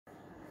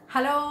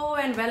Hello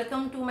and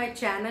welcome to my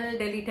channel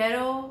Daily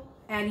Tarot.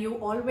 And you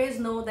always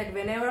know that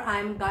whenever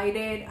I'm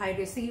guided, I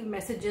receive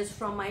messages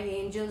from my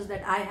angels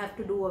that I have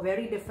to do a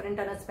very different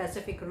and a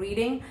specific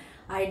reading.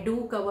 I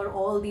do cover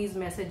all these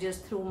messages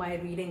through my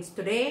readings.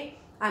 Today,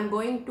 I'm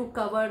going to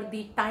cover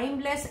the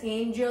timeless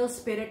angel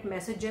spirit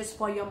messages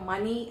for your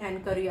money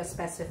and career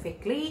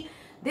specifically.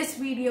 This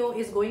video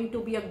is going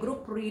to be a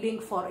group reading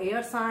for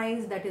air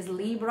signs, that is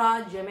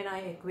Libra, Gemini,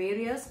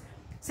 Aquarius.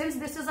 Since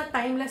this is a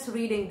timeless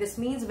reading, this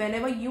means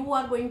whenever you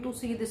are going to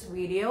see this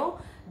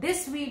video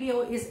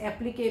is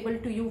applicable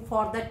to you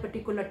for that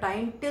particular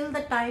time till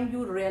the time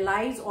you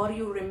realize or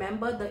you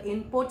remember the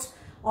inputs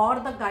or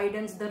the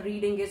guidance the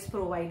reading is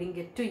providing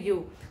it to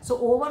you. So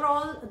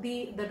overall,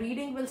 the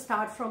reading will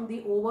start from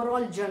the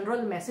overall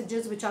general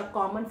messages which are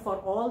common for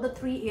all the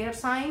three air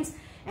signs.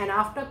 And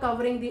after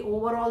covering the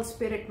overall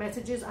spirit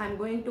messages, I'm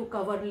going to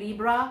cover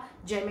Libra,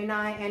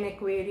 Gemini and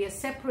Aquarius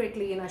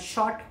separately in a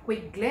short,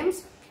 quick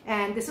glimpse.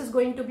 And this is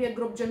going to be a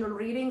group general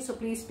reading, so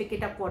please pick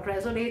it up what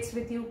resonates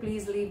with you.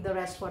 Please leave the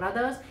rest for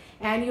others.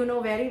 And you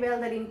know very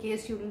well that in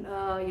case you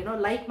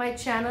like my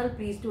channel,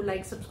 please do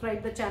like,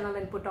 subscribe the channel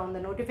and put on the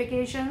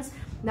notifications.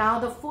 Now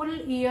the full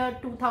year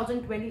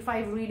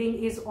 2025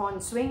 reading is on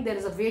swing. There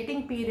is a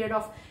waiting period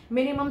of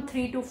minimum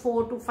 3 to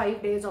 4 to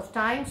 5 days of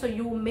time, so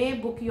you may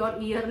book your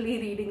yearly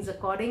readings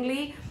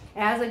accordingly.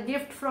 As a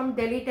gift from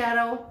Daily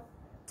Tarot,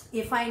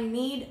 if I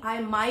need,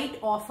 I might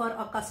offer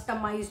a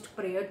customized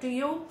prayer to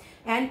you.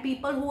 And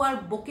people who are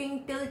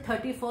booking till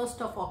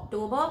 31st of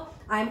October,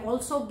 I'm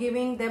also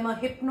giving them a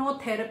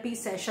hypnotherapy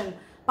session,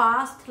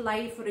 past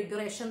life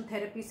regression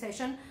therapy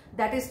session.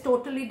 That is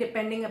totally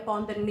depending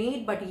upon the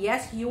need. But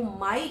yes, you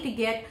might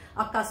get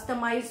a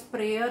customized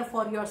prayer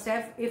for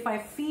yourself if I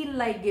feel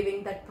like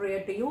giving that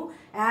prayer to you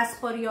as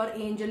per your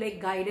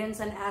angelic guidance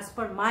and as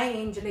per my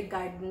angelic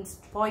guidance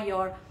for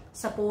your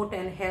support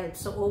and help.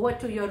 So over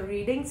to your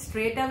reading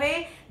straight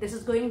away. This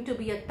is going to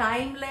be a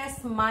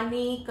timeless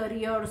money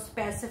career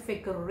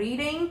specific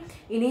reading.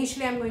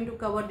 Initially, I'm going to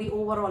cover the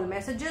overall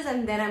messages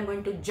and then I'm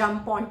going to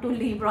jump on to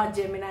Libra,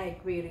 Gemini,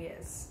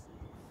 Aquarius.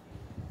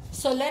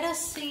 So let us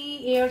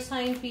see, air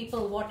sign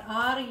people, what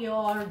are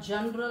your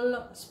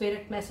general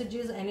spirit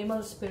messages,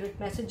 animal spirit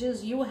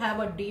messages. You have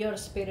a deer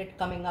spirit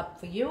coming up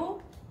for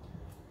you.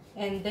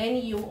 And then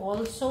you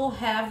also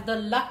have the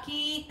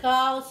lucky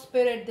cow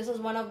spirit. This is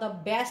one of the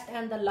best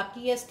and the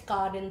luckiest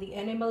card in the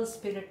animal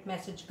spirit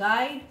message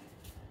guide.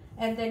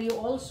 And then you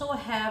also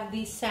have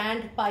the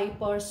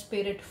sandpiper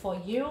spirit for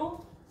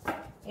you.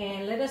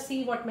 And let us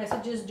see what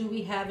messages do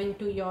we have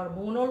into your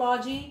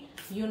moonology.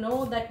 You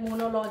know that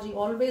moonology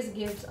always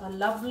gives a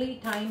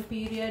lovely time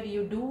period.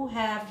 You do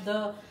have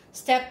the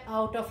step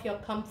out of your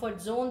comfort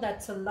zone.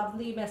 That's a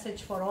lovely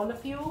message for all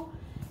of you.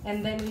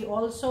 And then we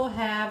also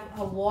have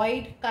a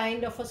void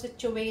kind of a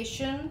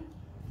situation.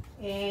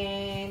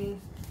 And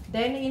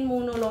then in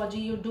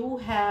moonology, you do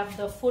have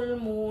the full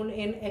moon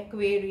in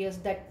Aquarius.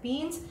 That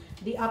means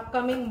the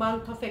upcoming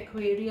month of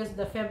Aquarius,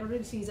 the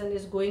February season,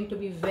 is going to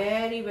be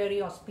very,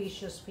 very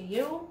auspicious for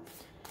you.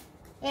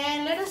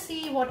 And let us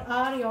see what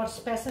are your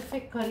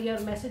specific career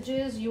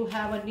messages. You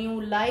have a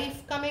new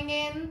life coming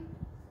in.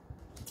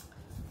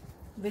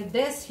 With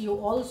this, you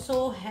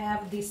also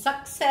have the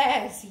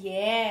success.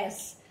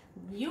 Yes.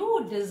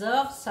 You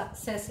deserve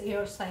success,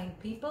 air sign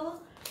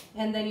people.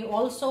 And then you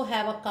also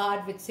have a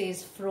card which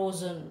says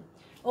frozen.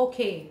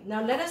 Okay,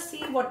 now let us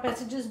see what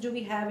messages do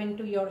we have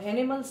into your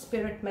animal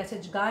spirit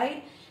message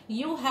guide.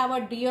 You have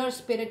a deer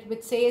spirit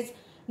which says,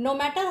 no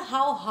matter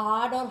how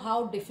hard or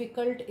how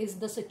difficult is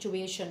the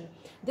situation,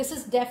 this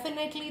is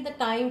definitely the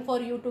time for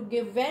you to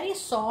give very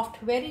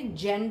soft, very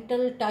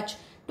gentle touch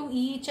to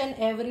each and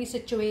every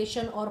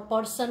situation or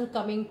person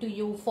coming to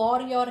you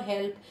for your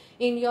help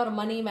in your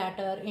money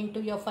matter,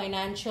 into your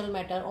financial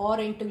matter, or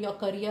into your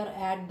career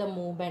at the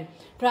moment.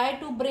 Try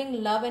to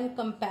bring love and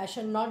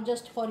compassion, not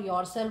just for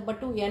yourself, but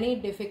to any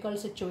difficult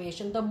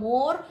situation. The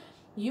more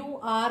you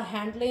are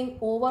handling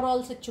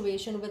overall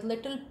situation with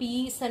little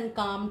peace and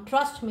calm,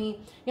 trust me,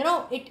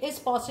 it is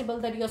possible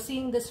that you're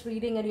seeing this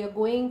reading and you're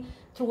going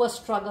through a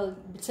struggle.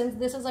 Since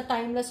this is a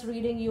timeless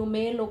reading, you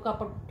may look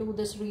up to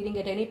this reading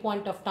at any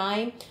point of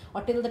time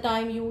or till the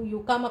time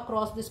you come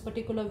across this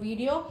particular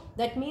video.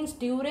 That means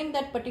during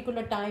that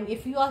particular time,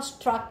 if you are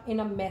stuck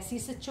in a messy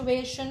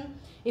situation,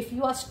 if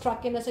you are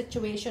stuck in a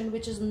situation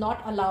which is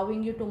not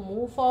allowing you to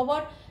move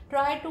forward,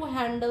 try to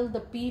handle the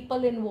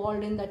people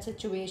involved in that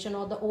situation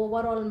or the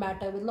overall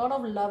matter with a lot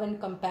of love and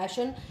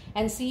compassion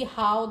and see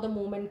how the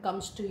moment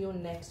comes to you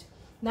next.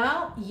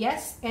 Now,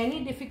 yes,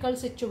 any difficult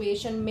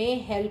situation may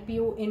help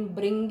you in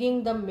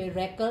bringing the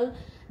miracle.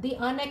 The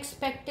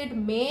unexpected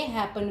may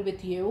happen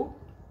with you.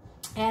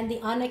 And the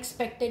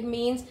unexpected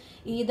means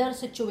either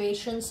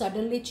situation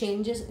suddenly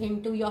changes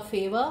into your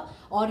favor,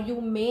 or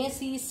you may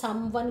see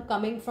someone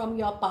coming from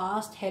your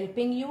past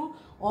helping you,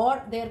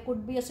 or there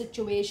could be a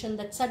situation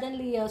that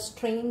suddenly a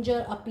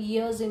stranger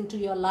appears into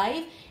your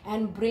life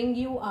and bring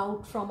you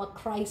out from a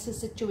crisis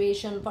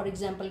situation. For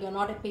example, you're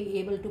not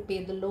able to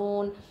pay the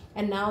loan,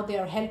 and now they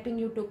are helping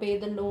you to pay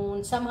the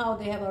loan. Somehow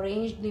they have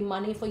arranged the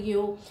money for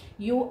you.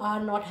 You are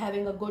not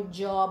having a good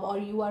job, or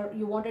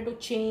you wanted to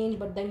change,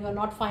 but then you are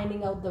not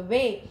finding out the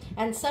way,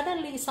 and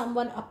suddenly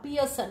someone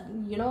appears,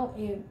 you know,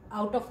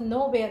 out of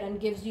nowhere and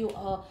gives you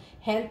a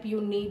help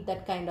you need.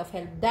 That kind of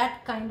help,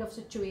 that kind of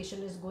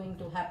situation is going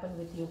to happen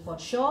with you for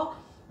sure.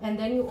 And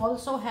then you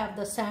also have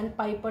the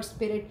sandpiper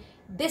spirit.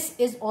 This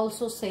is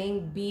also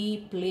saying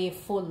be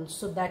playful.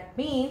 So that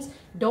means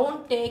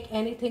don't take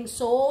anything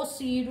so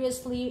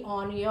seriously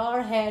on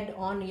your head,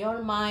 on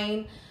your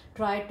mind.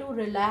 Try to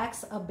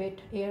relax a bit,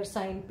 air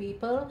sign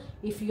people.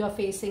 If you are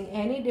facing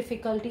any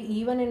difficulty,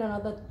 even in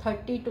another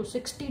 30 to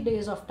 60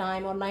 days of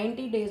time or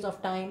 90 days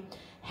of time,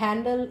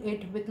 handle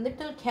it with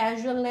little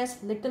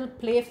casualness, little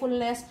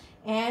playfulness,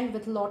 and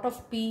with lot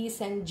of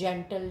peace and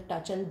gentle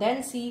touch, and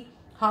then see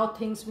how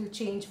things will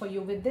change for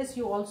you. With this,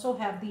 you also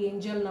have the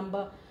angel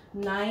number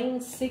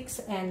 9, 6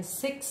 and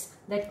 6.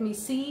 Let me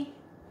see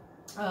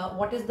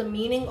what is the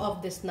meaning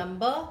of this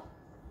number.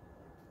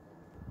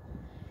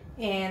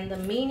 And the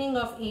meaning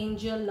of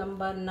angel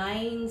number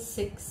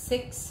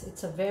 966,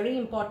 it's a very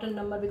important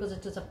number because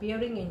it is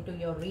appearing into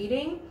your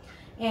reading.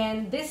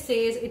 And this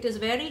says it is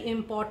very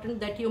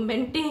important that you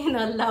maintain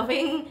a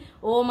loving,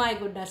 oh my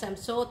goodness, I'm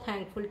so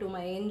thankful to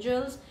my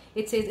angels.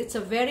 It says it's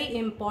a very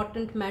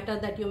important matter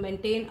that you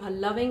maintain a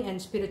loving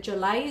and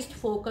spiritualized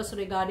focus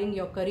regarding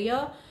your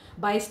career.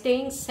 By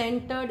staying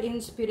centered in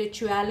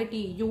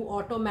spirituality, you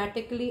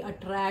automatically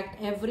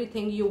attract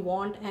everything you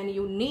want and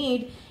you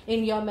need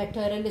in your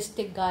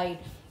materialistic guide.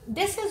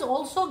 This is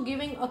also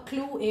giving a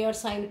clue, air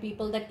sign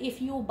people, that if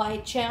you by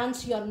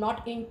chance you are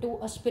not into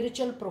a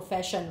spiritual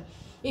profession,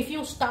 if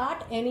you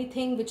start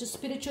anything which is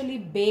spiritually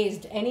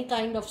based, any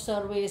kind of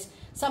service,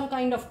 some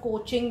kind of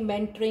coaching,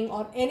 mentoring,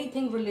 or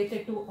anything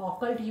related to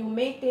occult, you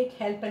may take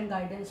help and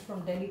guidance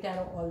from Delhi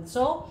Tarot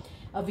also.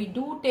 We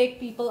do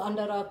take people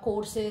under our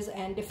courses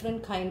and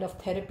different kind of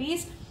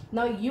therapies.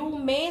 Now you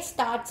may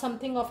start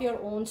something of your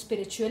own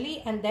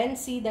spiritually and then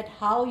see that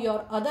how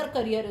your other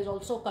career is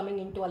also coming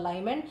into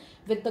alignment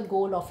with the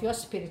goal of your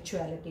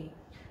spirituality.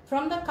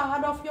 From the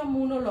card of your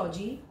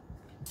moonology,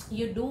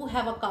 you do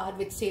have a card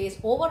which says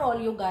overall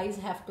you guys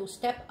have to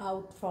step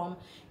out from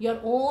your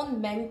own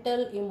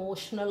mental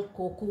emotional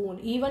cocoon.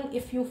 Even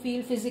if you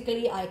feel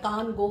physically I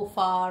can't go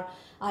far,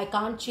 I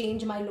can't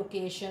change my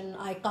location,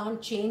 I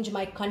can't change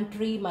my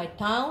country, my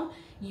town,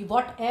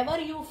 whatever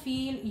you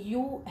feel,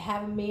 you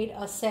have made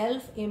a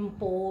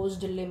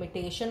self-imposed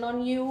limitation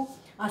on you,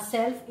 a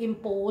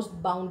self-imposed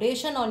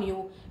foundation on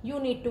you. You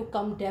need to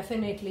come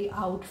definitely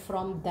out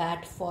from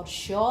that for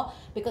sure,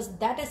 because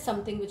that is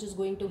something which is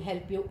going to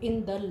help you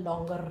in the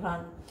longer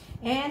run.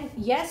 And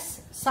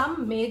yes,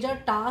 some major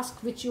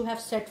task which you have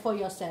set for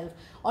yourself,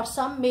 or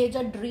some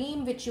major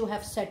dream which you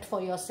have set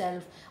for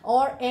yourself,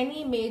 or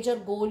any major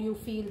goal you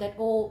feel that,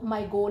 oh,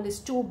 my goal is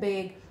too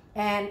big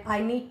and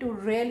I need to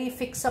really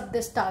fix up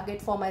this target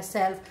for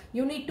myself.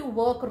 You need to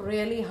work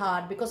really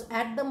hard, because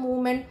at the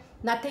moment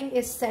nothing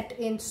is set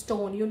in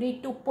stone. You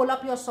need to pull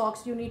up your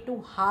socks, you need to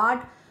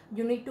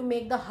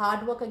make the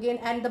hard work again.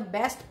 And the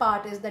best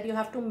part is that you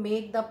have to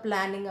make the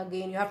planning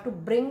again. You have to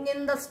bring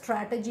in the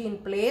strategy in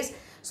place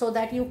so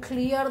that you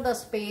clear the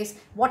space.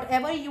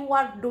 Whatever you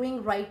are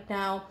doing right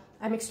now,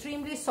 I'm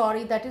extremely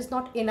sorry, that is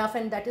not enough,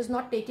 and that is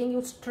not taking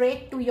you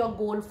straight to your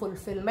goal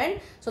fulfillment.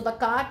 So the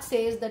card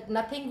says that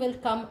nothing will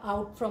come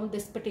out from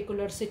this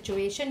particular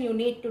situation. You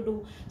need to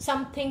do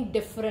something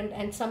different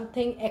and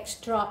something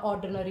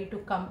extraordinary to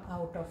come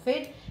out of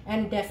it.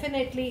 And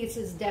definitely, it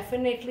is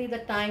definitely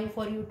the time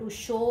for you to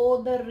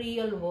show the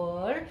real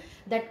world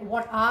that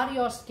what are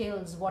your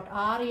skills, what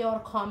are your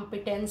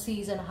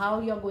competencies, and how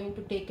you're going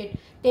to take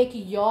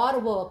your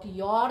work,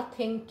 your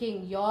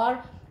thinking,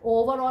 your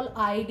overall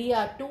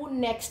idea to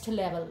next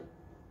level.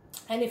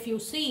 And if you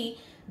see,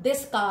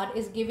 this card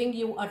is giving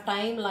you a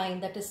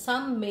timeline, that is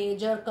some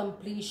major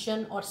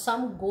completion or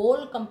some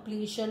goal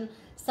completion,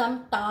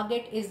 some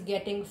target is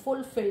getting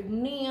fulfilled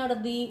near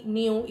the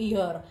new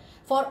year.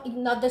 For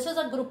now, this is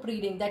a group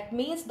reading. That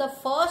means the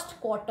first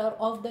quarter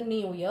of the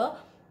new year,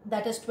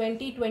 that is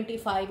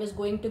 2025, is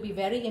going to be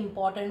very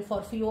important.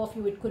 For few of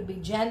you it could be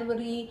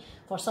January,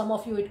 for some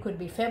of you it could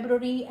be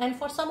February, and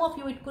for some of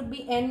you it could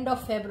be end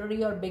of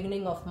February or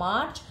beginning of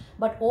March.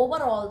 But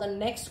overall the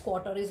next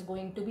quarter is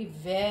going to be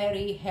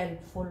very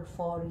helpful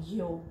for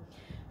you.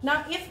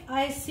 Now if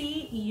I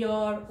see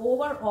your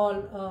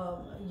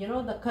overall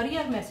the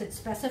career message,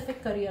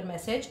 specific career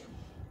message,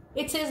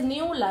 it says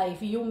new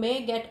life. You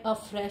may get a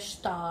fresh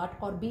start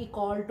or be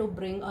called to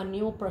bring a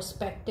new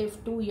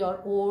perspective to your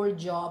old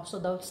job. So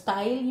the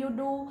style you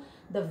do,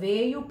 the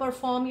way you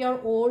perform your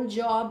old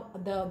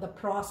job, the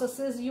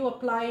processes you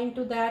apply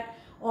into that,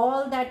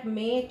 all that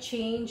may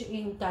change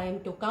in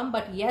time to come.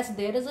 But yes,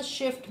 there is a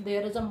shift,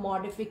 there is a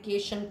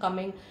modification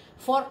coming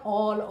for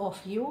all of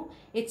you.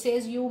 It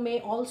says you may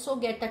also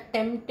get a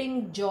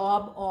tempting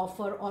job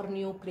offer or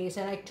new place.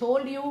 And I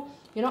told you,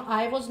 you know,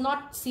 I was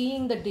not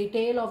seeing the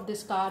detail of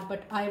this card,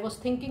 but I was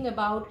thinking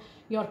about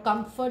your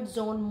comfort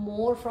zone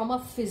more from a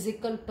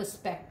physical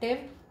perspective.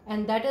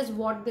 And that is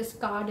what this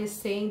card is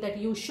saying, that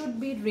you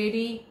should be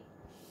ready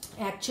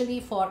actually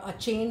for a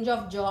change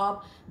of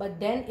job, but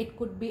then it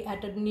could be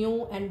at a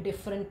new and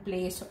different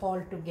place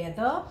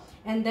altogether.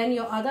 And then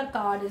your other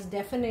card is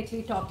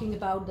definitely talking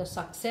about the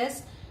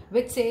success,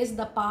 which says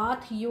the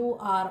path you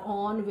are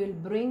on will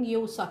bring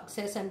you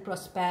success and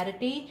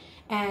prosperity.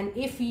 And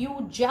if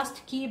you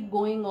just keep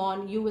going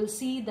on, you will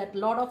see that a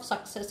lot of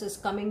success is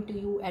coming to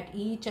you at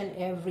each and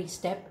every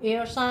step,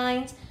 air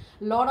signs.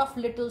 Lot of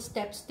little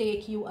steps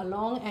take you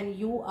along, and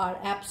you are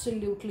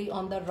absolutely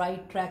on the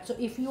right track. So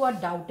if you are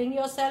doubting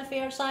yourself,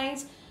 air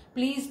signs,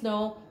 please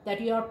know that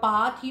your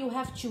path you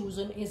have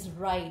chosen is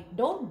right.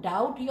 Don't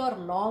doubt your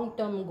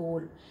long-term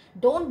goal.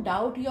 Don't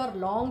doubt your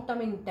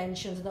long-term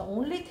intentions. The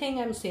only thing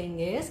I'm saying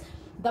is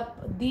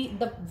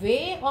the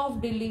way of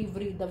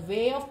delivery, the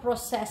way of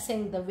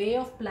processing, the way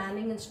of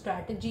planning and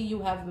strategy you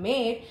have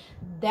made,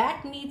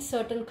 that needs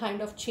certain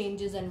kind of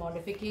changes and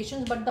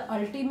modifications. But the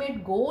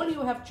ultimate goal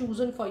you have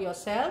chosen for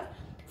yourself,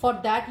 for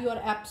that you are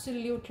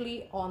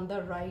absolutely on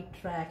the right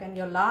track. And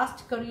your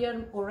last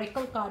career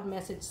oracle card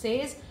message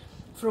says,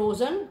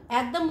 Frozen,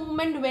 at the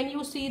moment when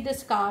you see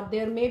this card,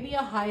 there may be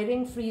a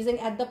hiring freezing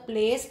at the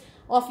place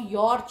of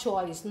your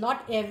choice,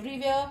 not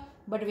everywhere,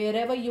 but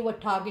wherever you were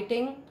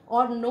targeting,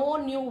 or no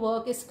new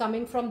work is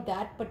coming from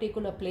that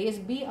particular place.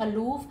 Be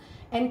aloof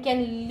and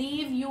can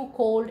leave you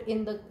cold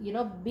in the, you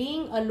know,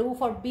 being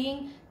aloof or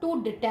being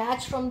too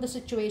detached from the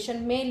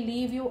situation may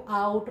leave you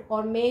out,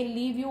 or may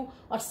leave you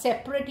or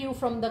separate you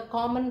from the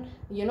common,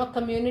 you know,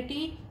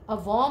 community. A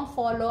warm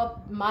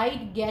follow-up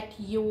might get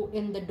you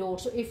in the door.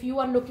 So if you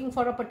are looking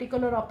for a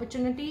particular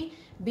opportunity,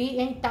 be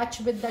in touch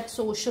with that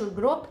social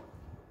group,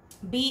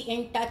 be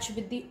in touch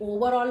with the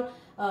overall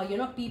you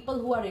know, people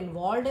who are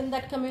involved in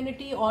that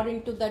community or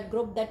into that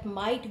group, that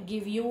might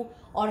give you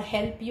or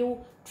help you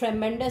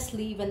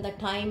tremendously when the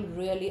time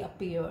really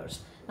appears.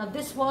 Now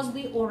this was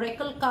the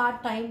oracle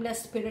card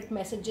timeless spirit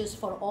messages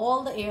for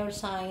all the air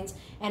signs,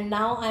 and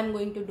now I'm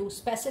going to do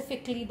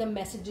specifically the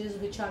messages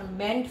which are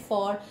meant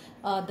for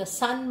the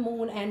sun,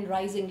 moon and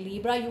rising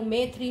Libra. You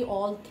may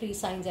all three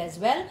signs as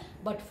well,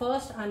 but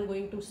first I'm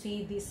going to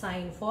see the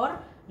sign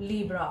for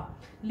Libra.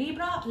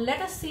 Libra,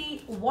 let us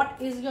see what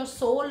is your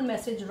soul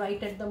message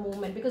right at the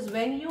moment, because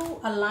when you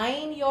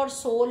align your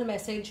soul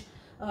message,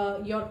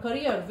 your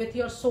career with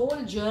your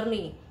soul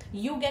journey,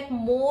 you get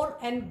more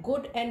and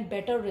good and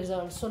better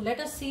results. So let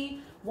us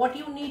see what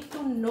you need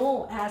to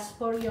know as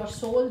per your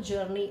soul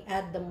journey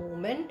at the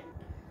moment.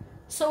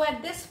 So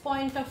at this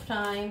point of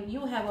time,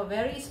 you have a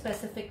very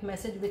specific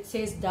message which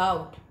says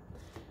doubt.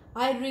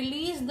 I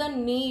release the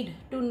need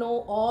to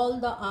know all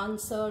the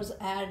answers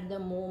at the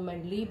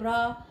moment.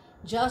 Libra,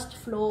 just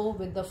flow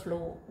with the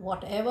flow.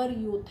 Whatever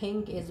you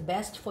think is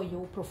best for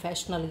you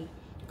professionally,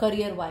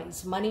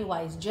 career-wise,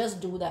 money-wise, just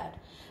do that.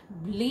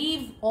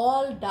 Leave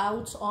all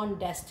doubts on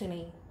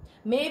destiny.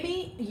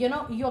 Maybe, you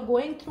know, you're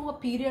going through a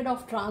period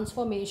of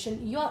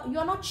transformation.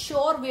 You're not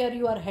sure where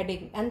you are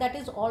heading, and that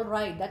is all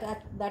right.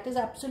 That is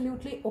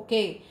absolutely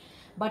okay.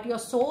 But your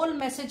soul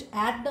message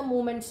at the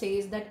moment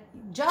says that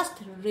just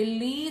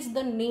release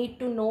the need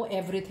to know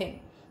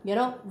everything. You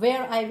know,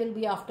 where I will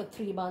be after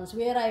 3 months,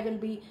 where I will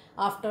be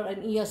after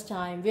an year's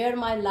time, where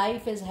my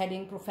life is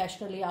heading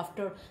professionally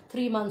after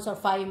 3 months or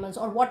 5 months,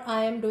 or what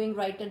I am doing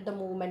right at the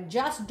moment.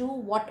 Just do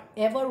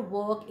whatever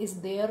work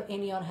is there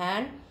in your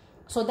hand,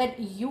 so that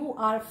you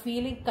are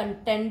feeling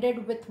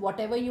contented with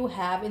whatever you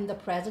have in the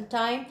present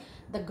time.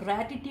 The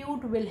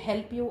gratitude will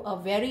help you a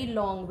very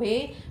long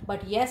way.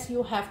 But yes,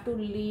 you have to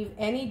leave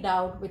any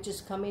doubt which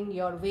is coming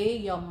your way,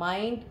 your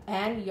mind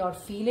and your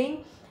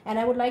feeling. And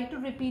I would like to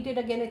repeat it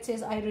again. It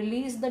says, I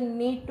release the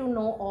need to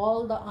know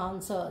all the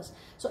answers.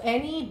 So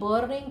any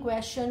burning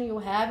question you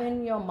have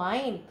in your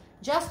mind,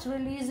 just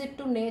release it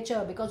to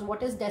nature, because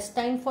what is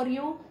destined for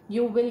you,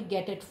 you will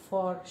get it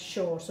for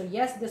sure. So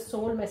yes, this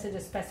soul message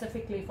is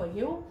specifically for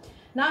you.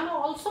 Now I'm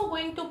also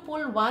going to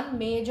pull one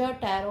major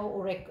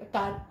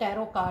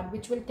tarot card,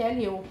 which will tell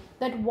you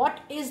that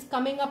what is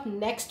coming up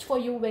next for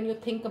you when you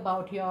think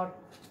about your,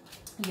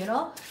 you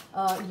know,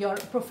 your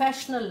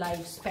professional life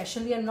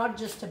especially, and not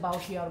just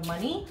about your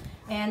money.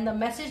 And the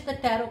message, the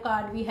tarot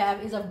card we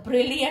have is a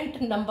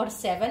brilliant number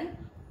 7.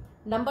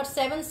 Number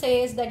 7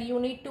 says that you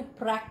need to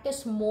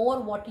practice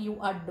more what you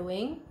are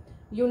doing.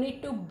 You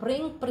need to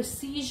bring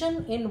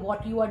precision in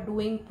what you are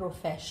doing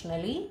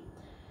professionally.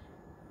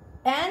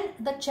 And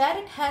the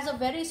Chariot has a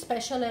very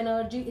special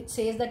energy. It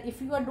says that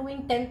if you are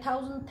doing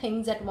 10,000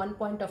 things at one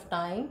point of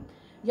time,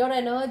 your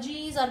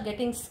energies are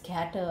getting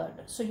scattered.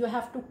 So you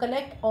have to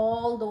collect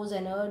all those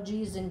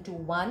energies into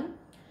one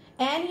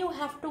and you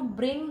have to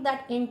bring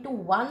that into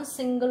one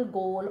single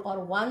goal or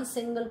one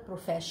single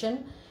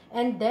profession,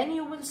 and then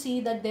you will see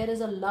that there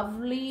is a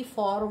lovely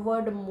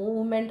forward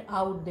movement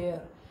out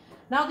there.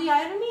 Now the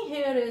irony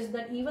here is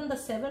that even the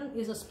 7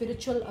 is a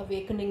spiritual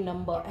awakening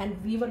number,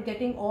 and we were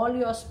getting all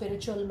your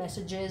spiritual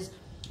messages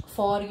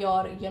for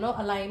your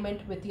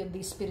alignment with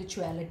the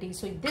spirituality.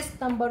 So this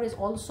number is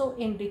also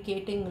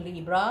indicating,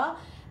 Libra,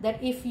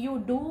 that if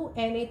you do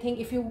anything,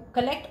 if you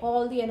collect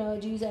all the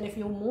energies and if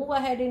you move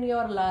ahead in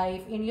your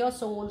life, in your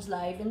soul's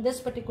life, in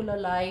this particular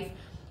life,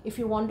 if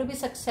you want to be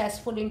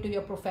successful into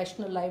your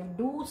professional life,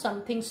 do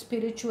something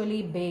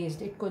spiritually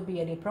based. It could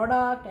be any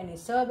product, any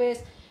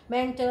service,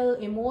 mental,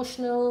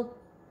 emotional,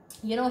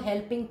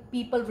 helping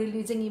people,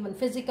 releasing even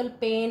physical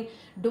pain,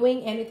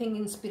 doing anything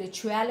in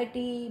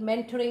spirituality,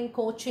 mentoring,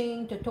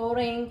 coaching,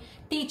 tutoring,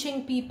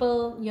 teaching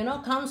people,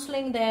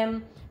 counseling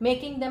them,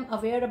 making them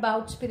aware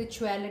about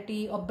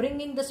spirituality, or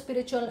bringing the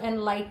spiritual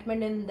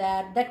enlightenment in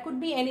that. That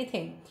could be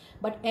anything,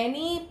 but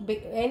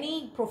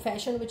any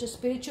profession which is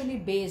spiritually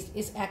based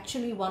is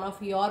actually one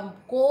of your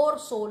core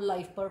soul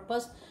life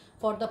purpose,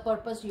 for the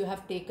purpose you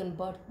have taken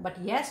birth. But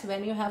yes,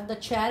 when you have the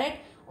Chariot,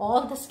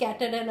 all the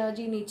scattered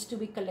energy needs to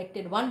be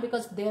collected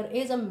because there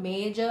is a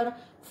major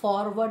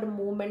forward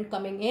movement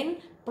coming in,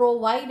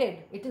 provided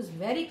it is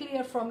very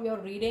clear from your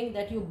reading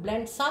that you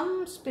blend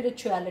some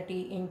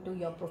spirituality into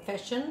your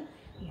profession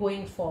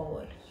going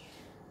forward.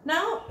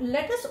 Now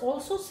let us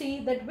also see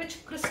that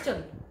which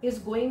crystal is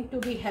going to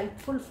be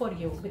helpful for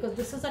you, because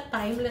this is a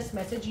timeless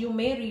message. You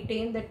may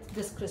retain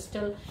this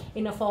crystal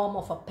in a form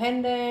of a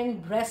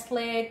pendant,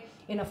 bracelet,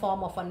 in a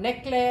form of a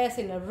necklace,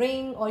 in a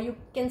ring, or you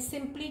can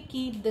simply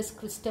keep this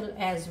crystal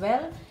as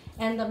well.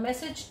 And the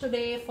message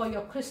today for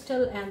your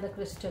crystal and the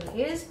crystal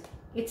is,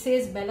 it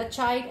says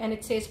Belachite and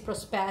it says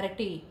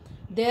prosperity.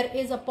 There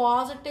is a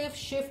positive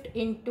shift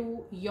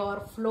into your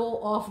flow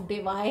of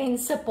divine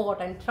support,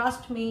 and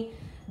trust me,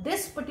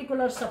 this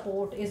particular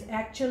support is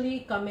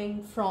actually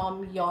coming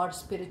from your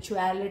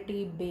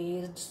spirituality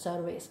based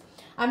service.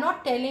 I'm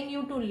not telling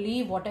you to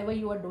leave whatever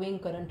you are doing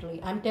currently.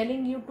 I'm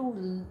telling you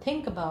to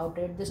think about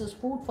it. This is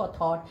food for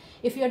thought.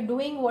 If you are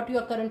doing what you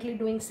are currently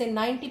doing, say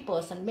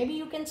 90%, maybe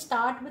you can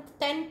start with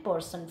 10%,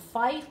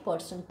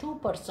 5%,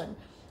 2%.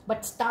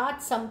 But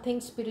start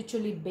something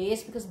spiritually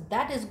based, because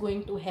that is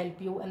going to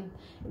help you, and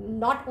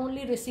not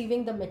only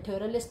receiving the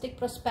materialistic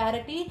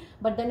prosperity,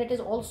 but then it is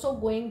also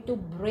going to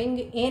bring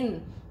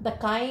in the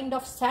kind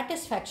of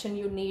satisfaction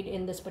you need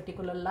in this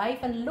particular life.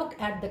 And look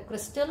at the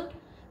crystal,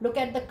 look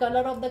at the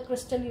color of the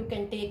crystal. You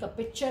can take a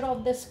picture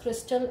of this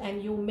crystal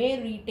and you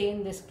may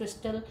retain this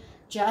crystal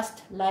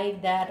just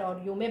like that, or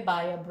you may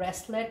buy a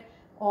bracelet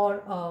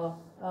or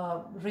a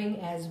ring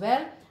as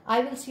well.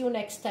 I will see you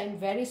next time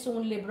very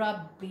soon,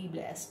 Libra. Be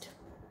blessed.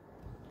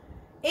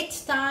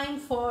 It's time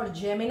for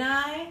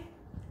Gemini.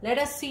 Let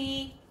us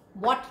see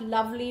what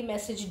lovely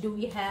message do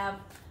we have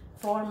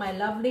for my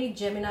lovely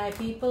Gemini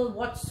people.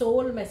 What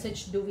soul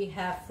message do we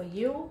have for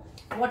you?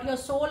 What your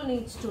soul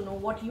needs to know,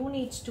 what you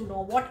need to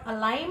know, what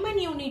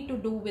alignment you need to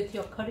do with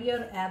your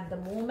career at the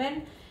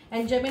moment.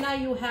 And Gemini,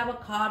 you have a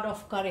card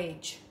of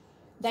courage.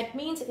 That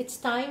means it's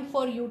time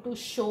for you to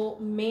show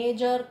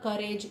major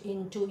courage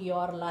into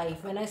your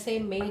life. When I say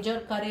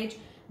major courage,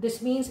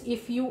 this means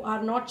if you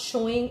are not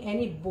showing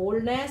any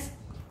boldness,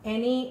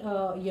 any,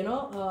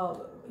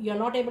 you're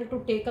not able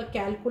to take a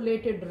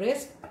calculated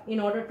risk in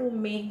order to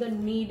make the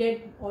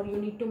needed, or you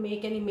need to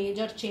make any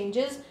major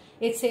changes.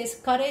 It says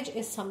courage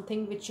is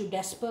something which you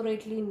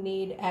desperately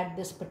need at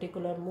this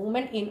particular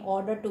moment in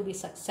order to be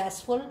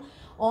successful,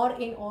 or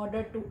in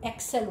order to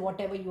excel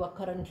whatever you are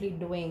currently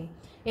doing.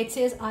 It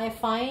says, I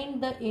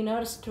find the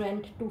inner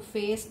strength to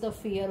face the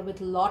fear with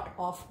lot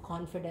of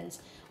confidence.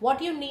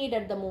 What you need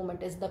at the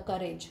moment is the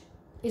courage,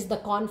 is the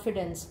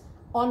confidence.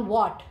 On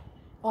what?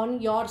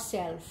 On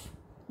yourself.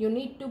 You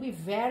need to be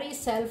very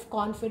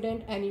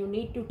self-confident, and you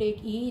need to take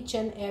each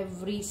and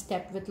every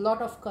step with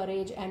lot of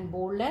courage and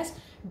boldness.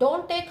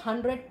 Don't take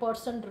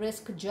 100%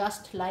 risk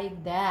just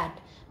like that,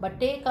 but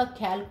take a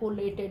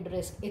calculated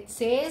risk. It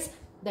says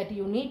that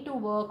you need to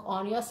work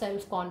on your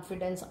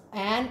self-confidence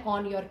and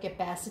on your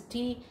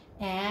capacity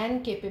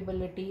and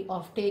capability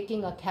of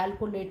taking a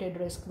calculated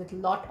risk with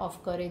lot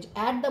of courage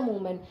at the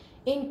moment,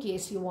 in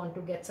case you want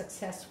to get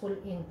successful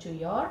into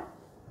your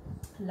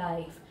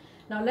life.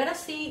 Now let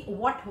us see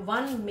what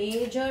one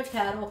major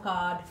tarot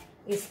card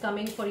is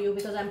coming for you,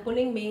 because I'm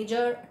pulling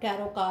major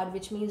tarot card,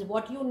 which means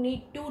what you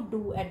need to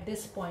do at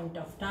this point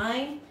of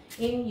time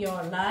in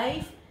your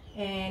life.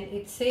 And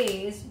it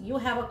says you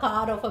have a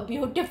card of a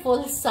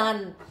beautiful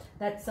sun.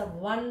 That's a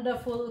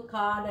wonderful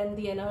card, and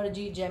the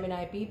energy,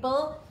 Gemini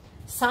people.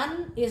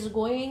 Sun is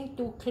going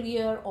to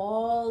clear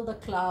all the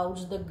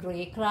clouds, the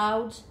gray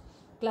clouds.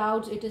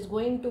 It is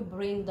going to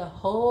bring the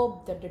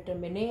hope, the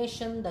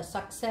determination, the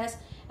success,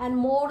 and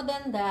more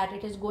than that,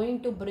 it is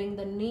going to bring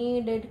the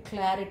needed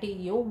clarity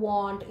you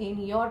want in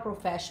your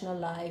professional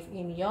life,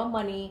 in your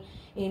money,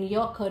 in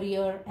your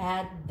career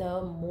at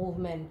the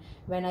movement.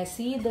 When I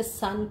see the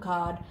sun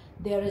card,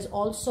 there is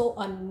also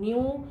a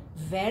new,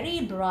 very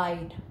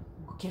bright,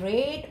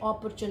 great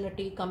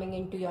opportunity coming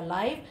into your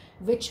life,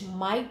 which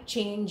might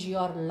change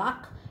your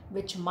luck,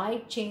 which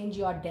might change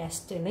your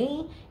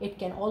destiny. It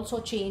can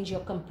also change your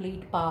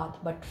complete path.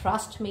 But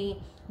trust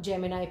me,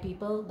 Gemini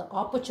people, the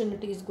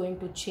opportunity is going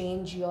to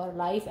change your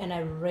life, and I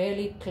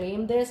really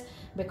claim this,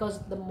 because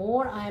the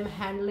more I am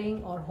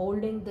handling or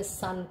holding this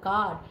Sun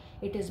card,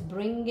 it is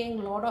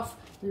bringing lot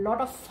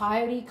of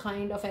fiery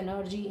kind of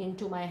energy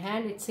into my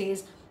hand. It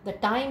says the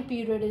time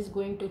period is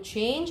going to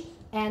change,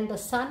 and the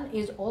Sun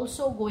is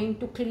also going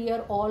to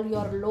clear all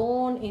your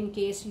loan, in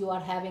case you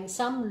are having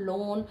some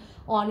loan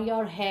on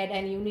your head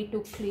and you need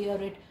to clear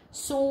it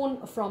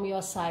soon from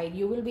your side.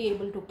 You will be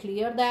able to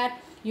clear that.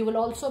 You will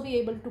also be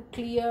able to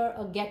clear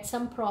get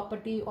some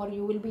property, or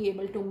you will be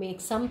able to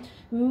make some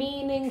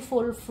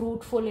meaningful,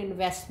 fruitful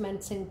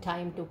investments in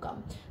time to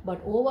come.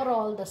 But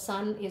overall, the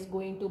Sun is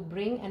going to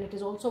bring, and it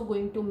is also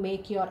going to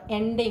make your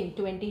ending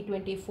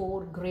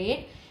 2024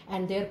 great,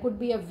 and there could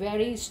be a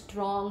very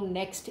strong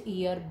next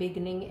year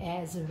beginning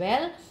as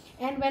well.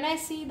 And when I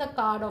see the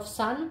card of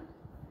Sun,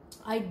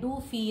 I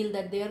do feel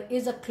that there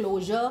is a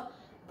closure,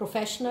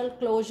 professional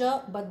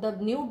closure, but the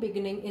new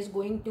beginning is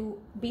going to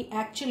be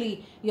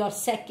actually your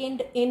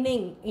second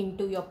inning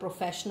into your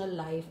professional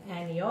life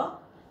and your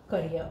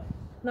career.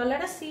 Now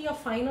let us see your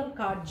final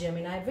card,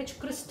 Gemini. Which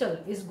crystal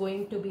is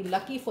going to be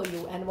lucky for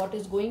you, and what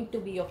is going to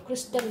be your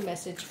crystal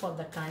message for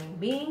the time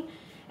being?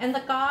 And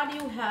the card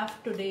you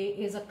have today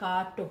is a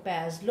card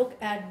Topaz. Look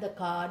at the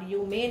card.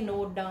 You may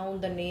note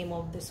down the name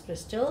of this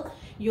crystal.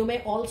 You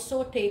may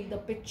also take the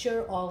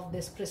picture of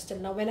this crystal.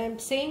 Now when I'm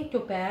saying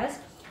Topaz,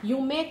 you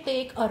may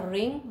take a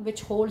ring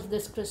which holds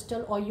this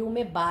crystal, or you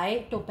may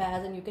buy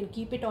Topaz and you can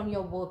keep it on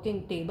your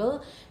working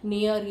table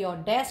near your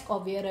desk or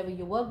wherever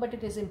you work. But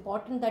it is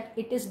important that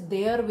it is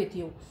there with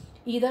you.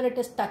 Either it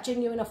is touching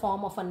you in a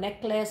form of a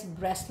necklace,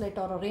 bracelet,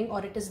 or a ring,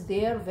 or it is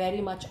there very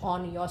much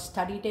on your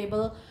study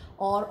table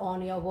or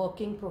on your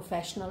working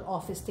professional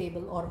office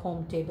table or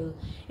home table.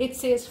 It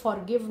says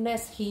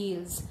forgiveness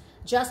heals.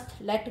 Just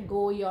let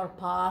go your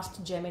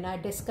past, Gemini.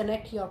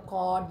 Disconnect your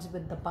cords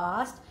with the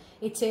past.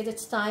 It says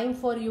it's time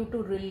for you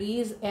to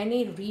release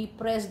any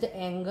repressed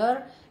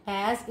anger,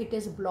 as it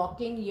is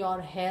blocking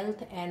your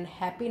health and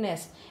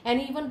happiness,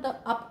 and even the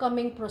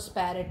upcoming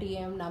prosperity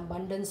and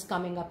abundance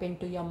coming up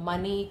into your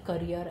money,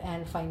 career,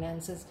 and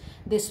finances.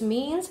 This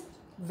means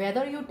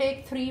whether you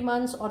take 3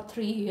 months or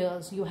 3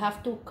 years, you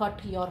have to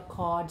cut your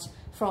cords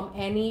from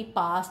any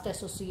past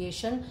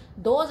association,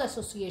 those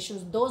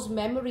associations, those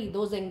memory,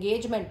 those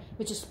engagement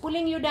which is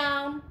pulling you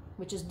down,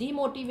 which is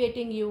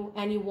demotivating you,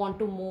 and you want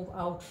to move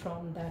out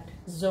from that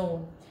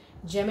zone.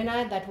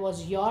 Gemini, that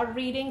was your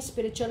reading,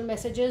 spiritual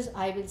messages.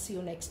 I will see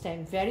you next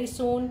time very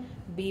soon.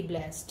 Be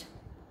blessed.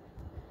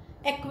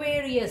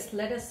 Aquarius,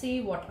 let us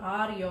see what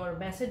are your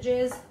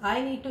messages.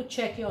 I need to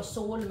check your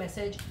soul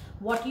message,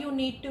 what you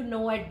need to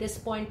know at this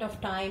point of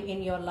time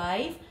in your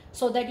life,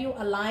 so that you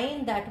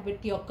align that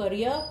with your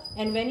career.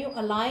 And when you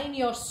align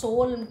your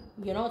soul,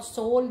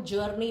 soul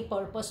journey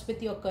purpose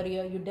with your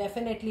career, you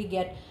definitely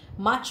get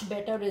much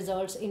better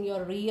results in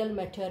your real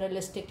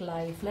materialistic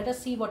life. Let us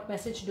see what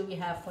message do we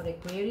have for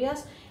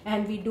Aquarius.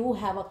 And we do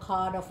have a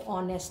card of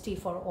honesty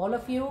for all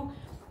of you.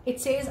 It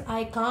says,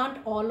 I can't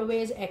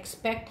always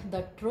expect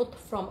the truth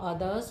from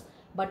others,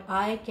 but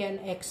I can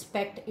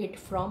expect it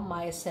from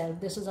myself.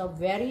 This is a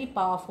very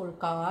powerful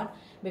card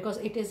because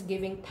it is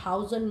giving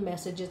 1,000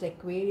 messages,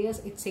 Aquarius.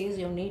 It says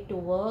you need to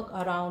work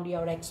around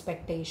your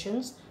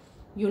expectations.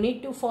 You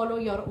need to follow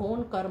your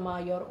own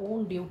karma, your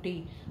own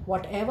duty.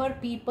 Whatever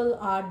people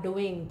are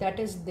doing, that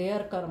is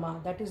their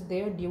karma, that is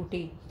their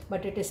duty.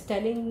 But it is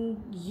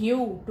telling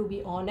you to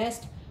be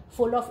honest,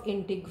 full of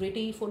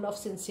integrity, full of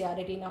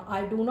sincerity. Now,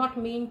 I do not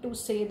mean to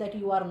say that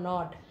you are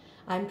not.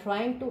 I'm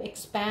trying to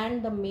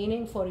expand the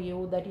meaning for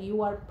you, that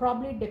you are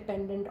probably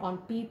dependent on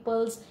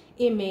people's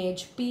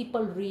image,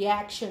 people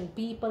reaction,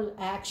 people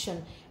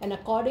action, and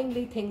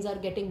accordingly things are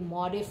getting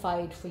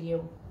modified for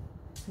you.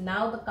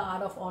 Now the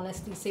card of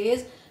honesty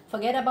says,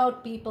 forget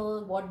about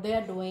people, what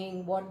they're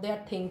doing, what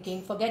they're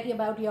thinking. Forget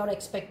about your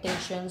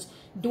expectations.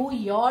 Do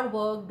your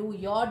work, do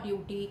your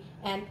duty,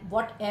 and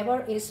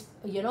whatever is,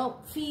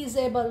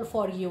 feasible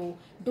for you,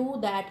 do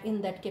that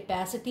in that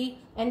capacity.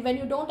 And when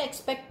you don't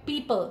expect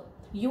people,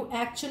 you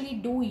actually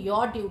do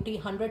your duty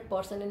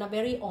 100% in a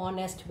very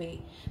honest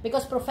way.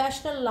 Because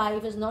professional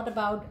life is not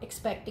about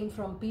expecting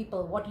from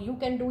people. What you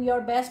can do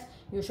your best,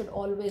 you should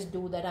always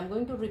do that. I'm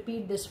going to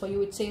repeat this for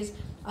you. It says,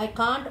 I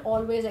can't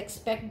always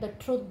expect the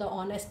truth, the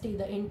honesty,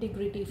 the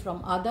integrity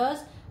from others.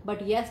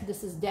 But yes,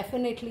 this is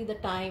definitely the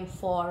time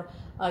for,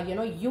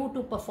 you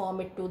to perform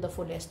it to the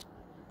fullest.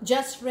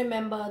 Just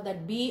remember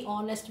that be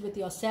honest with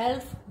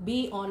yourself,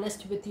 be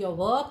honest with your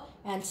work,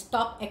 and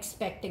stop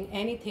expecting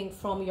anything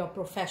from your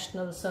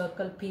professional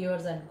circle,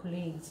 peers, and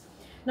colleagues.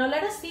 Now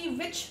let us see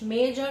which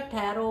major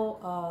tarot,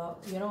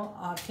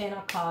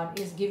 arcana card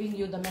is giving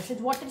you the message.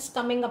 What is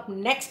coming up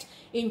next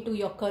into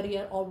your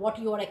career, or what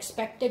you are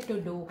expected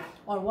to do,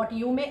 or what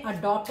you may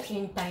adopt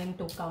in time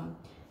to come.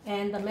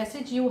 And the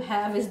message you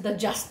have is the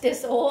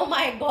Justice. Oh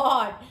my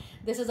God!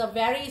 This is a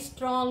very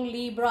strong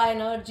Libra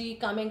energy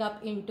coming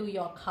up into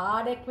your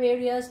card,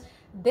 Aquarius.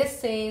 This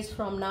says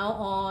from now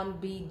on,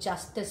 be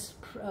justice,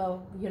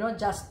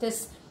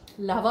 justice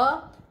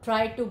lover.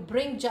 Try to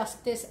bring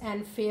justice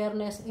and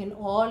fairness in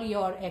all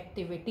your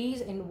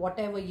activities, in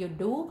whatever you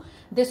do.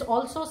 This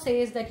also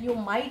says that you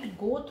might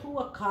go through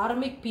a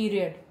karmic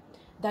period.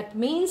 That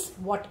means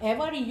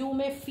whatever you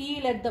may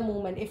feel at the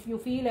moment, if you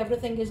feel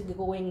everything is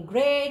going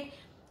great,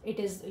 it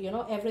is,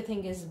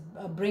 everything is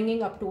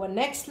bringing up to a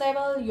next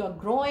level, you're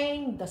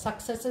growing, the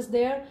success is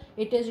there,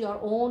 it is your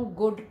own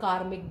good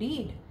karmic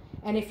deed.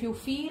 And if you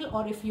feel,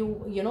 or if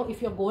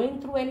if you're going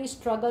through any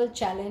struggle,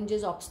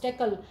 challenges,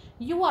 obstacle,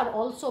 you are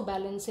also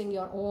balancing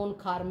your own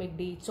karmic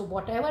deed. So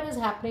whatever is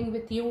happening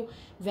with you,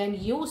 when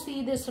you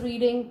see this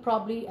reading,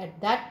 probably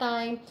at that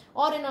time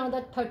or in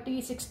another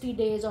 30, 60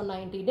 days or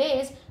 90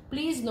 days,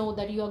 please know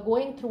that you are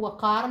going through a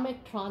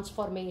karmic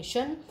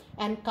transformation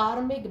and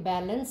karmic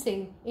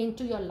balancing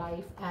into your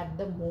life at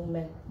the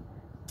moment.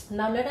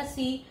 Now let us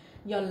see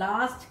your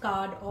last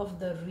card of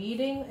the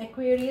reading,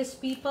 Aquarius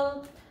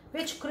people.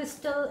 Which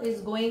crystal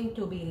is going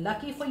to be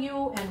lucky for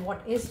you, and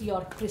what is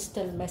your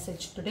crystal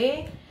message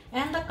today?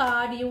 And the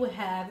card you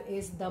have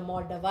is the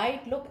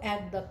Moldavite. Look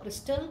at the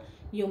crystal.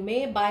 You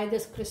may buy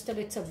this crystal.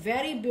 It's a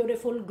very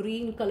beautiful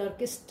green color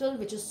crystal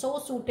which is so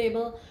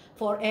suitable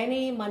for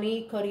any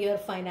money, career,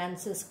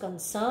 finances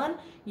concern.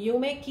 You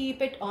may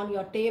keep it on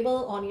your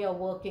table, on your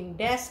working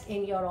desk,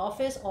 in your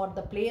office, or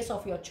the place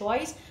of your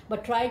choice,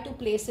 but try to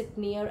place it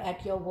near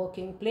at your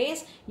working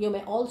place. You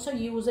may also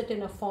use it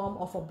in a form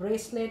of a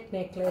bracelet,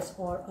 necklace,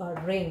 or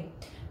a ring.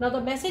 Now the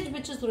message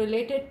which is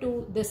related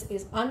to this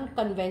is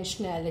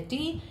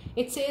unconventionality.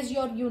 It says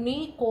your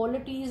unique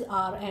qualities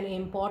are an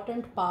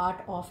important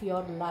part of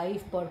your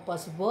life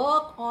purpose.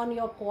 Work on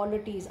your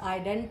qualities.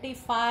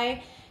 Identify,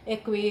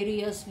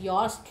 Aquarius,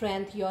 your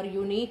strength, your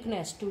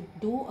uniqueness to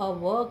do a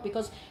work,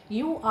 because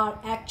you are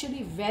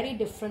actually very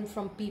different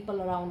from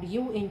people around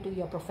you into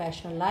your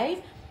professional life.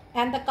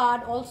 And the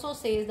card also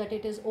says that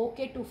it is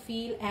okay to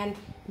feel and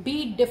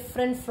be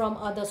different from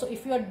others. So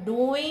if you are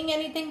doing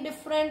anything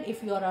different,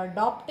 if you are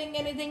adopting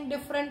anything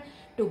different,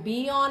 to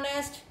be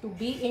honest, to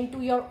be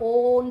into your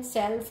own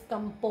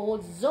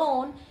self-composed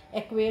zone,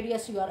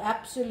 Aquarius, you are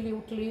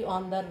absolutely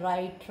on the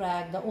right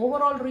track. The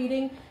overall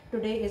reading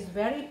today is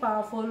very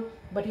powerful,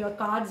 but your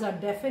cards are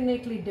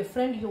definitely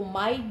different. You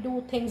might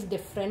do things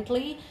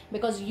differently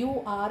because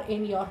you are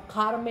in your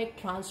karmic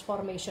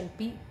transformation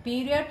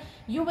period.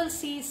 You will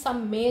see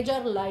some major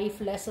life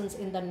lessons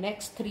in the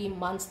next 3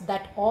 months.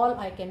 That all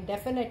I can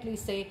definitely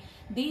say.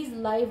 These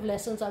life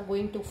lessons are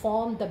going to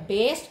form the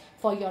base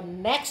for your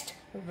next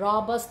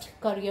robust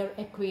career,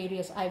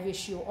 Aquarius. I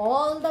wish you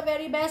all the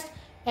very best,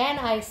 and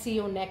I see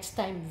you next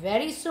time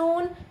very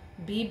soon.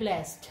 Be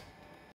blessed.